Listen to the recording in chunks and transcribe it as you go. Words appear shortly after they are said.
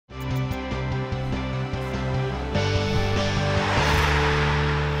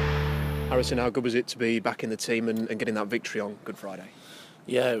Harrison, how good was it to be back in the team and getting that victory on Good Friday?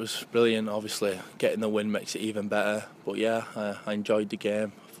 Yeah, it was brilliant. Obviously, getting the win makes it even better. But yeah, I enjoyed the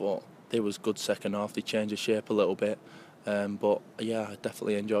game. I thought it was good second half. They changed the shape a little bit. But yeah, I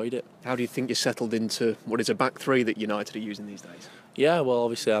definitely enjoyed it. How do you think you settled into what is a back three that United are using these days? Yeah, well,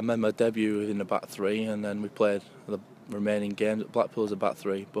 obviously, I made my debut in the back three, and then we played the remaining games at Blackpool as a back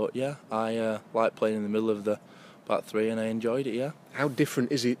three. But yeah, I like playing in the middle of the back three, and I enjoyed it. Yeah. How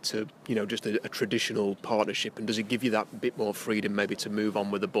different is it to just a traditional partnership, and does it give you that bit more freedom maybe to move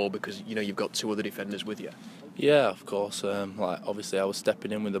on with the ball because you've got two other defenders with you? Yeah, of course. Obviously, I was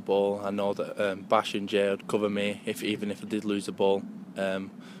stepping in with the ball. I know that Bash and Jay would cover me even if I did lose the ball.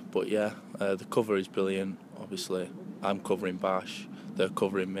 But yeah, the cover is brilliant. Obviously, I'm covering Bash, they're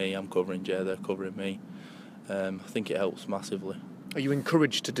covering me. I'm covering Jay, they're covering me. I think it helps massively. Are you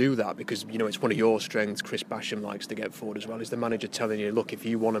encouraged to do that? Because, it's one of your strengths. Chris Basham likes to get forward as well. Is the manager telling you, look, if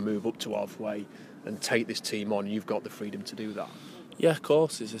you want to move up to halfway and take this team on, you've got the freedom to do that? Yeah, of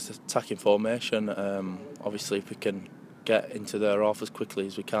course. It's just attacking formation. Obviously, if we can get into their half as quickly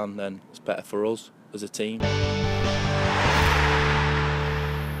as we can, then it's better for us as a team.